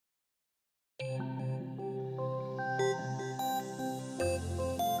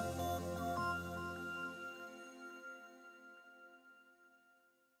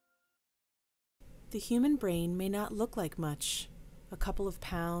The human brain may not look like much, a couple of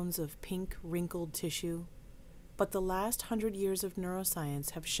pounds of pink, wrinkled tissue, but the last 100 years of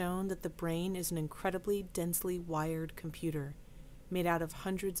neuroscience have shown that the brain is an incredibly densely wired computer made out of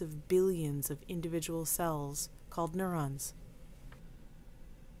hundreds of billions of individual cells called neurons.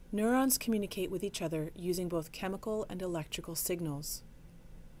 Neurons communicate with each other using both chemical and electrical signals.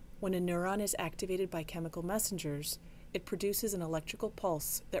 When a neuron is activated by chemical messengers, it produces an electrical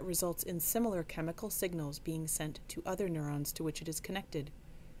pulse that results in similar chemical signals being sent to other neurons to which it is connected.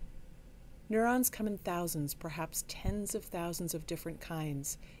 Neurons come in thousands, perhaps tens of thousands of different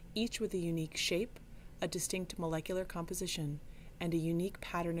kinds, each with a unique shape, a distinct molecular composition, and a unique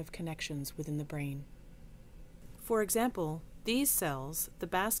pattern of connections within the brain. For example, these cells, the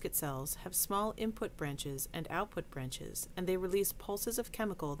basket cells, have small input branches and output branches, and they release pulses of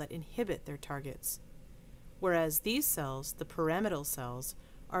chemical that inhibit their targets. Whereas these cells, the pyramidal cells,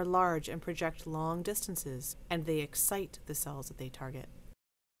 are large and project long distances, and they excite the cells that they target.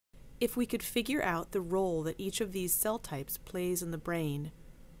 If we could figure out the role that each of these cell types plays in the brain,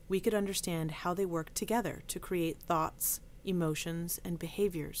 we could understand how they work together to create thoughts, emotions, and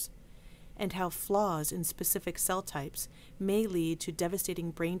behaviors, and how flaws in specific cell types may lead to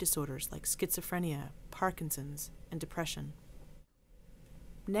devastating brain disorders like schizophrenia, Parkinson's, and depression.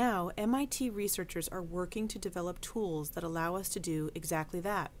 Now, MIT researchers are working to develop tools that allow us to do exactly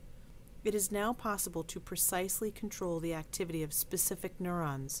that. It is now possible to precisely control the activity of specific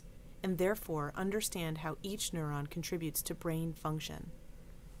neurons, and therefore understand how each neuron contributes to brain function.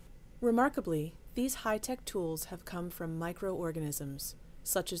 Remarkably, these high-tech tools have come from microorganisms,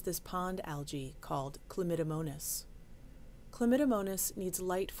 such as this pond algae called Chlamydomonas. Chlamydomonas needs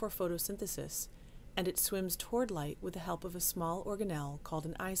light for photosynthesis, and it swims toward light with the help of a small organelle called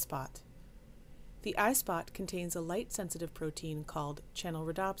an eye spot. The eye spot contains a light-sensitive protein called channel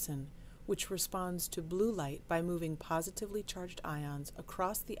rhodopsin, which responds to blue light by moving positively charged ions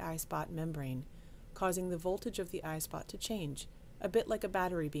across the eye spot membrane, causing the voltage of the eye spot to change, a bit like a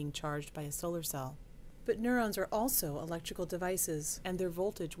battery being charged by a solar cell. But neurons are also electrical devices, and their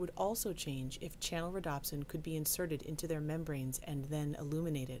voltage would also change if channel rhodopsin could be inserted into their membranes and then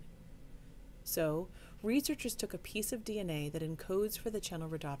illuminated. So, researchers took a piece of DNA that encodes for the channel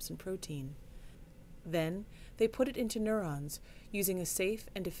rhodopsin protein. Then, they put it into neurons, using a safe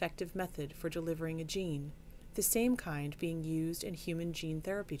and effective method for delivering a gene, the same kind being used in human gene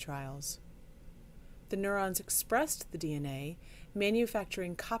therapy trials. The neurons expressed the DNA,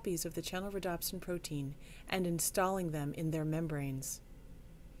 manufacturing copies of the channel rhodopsin protein and installing them in their membranes.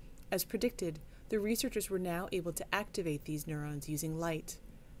 As predicted, the researchers were now able to activate these neurons using light,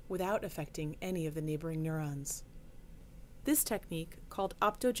 without affecting any of the neighboring neurons. This technique, called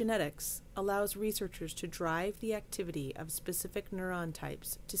optogenetics, allows researchers to drive the activity of specific neuron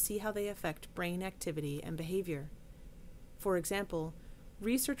types to see how they affect brain activity and behavior. For example,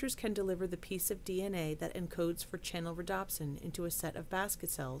 researchers can deliver the piece of DNA that encodes for channel rhodopsin into a set of basket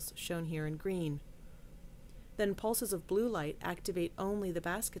cells, shown here in green. Then pulses of blue light activate only the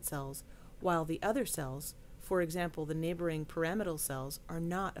basket cells, while the other cells, for example the neighboring pyramidal cells, are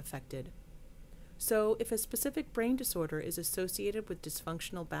not affected. So, if a specific brain disorder is associated with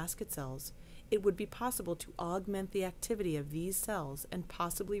dysfunctional basket cells, it would be possible to augment the activity of these cells and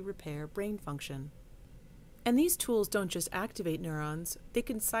possibly repair brain function. And these tools don't just activate neurons, they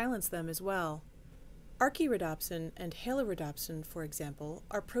can silence them as well. Archirhodopsin and halorhodopsin, for example,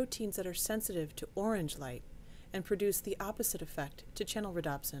 are proteins that are sensitive to orange light and produce the opposite effect to channel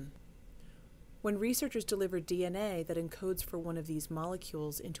rhodopsin. When researchers deliver DNA that encodes for one of these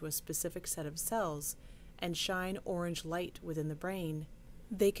molecules into a specific set of cells and shine orange light within the brain,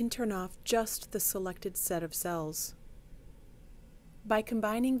 they can turn off just the selected set of cells. By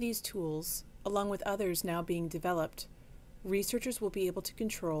combining these tools, along with others now being developed, researchers will be able to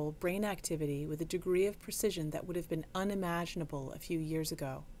control brain activity with a degree of precision that would have been unimaginable a few years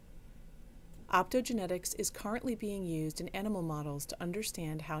ago. Optogenetics is currently being used in animal models to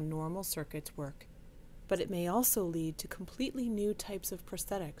understand how normal circuits work, but it may also lead to completely new types of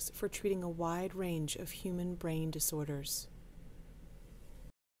prosthetics for treating a wide range of human brain disorders.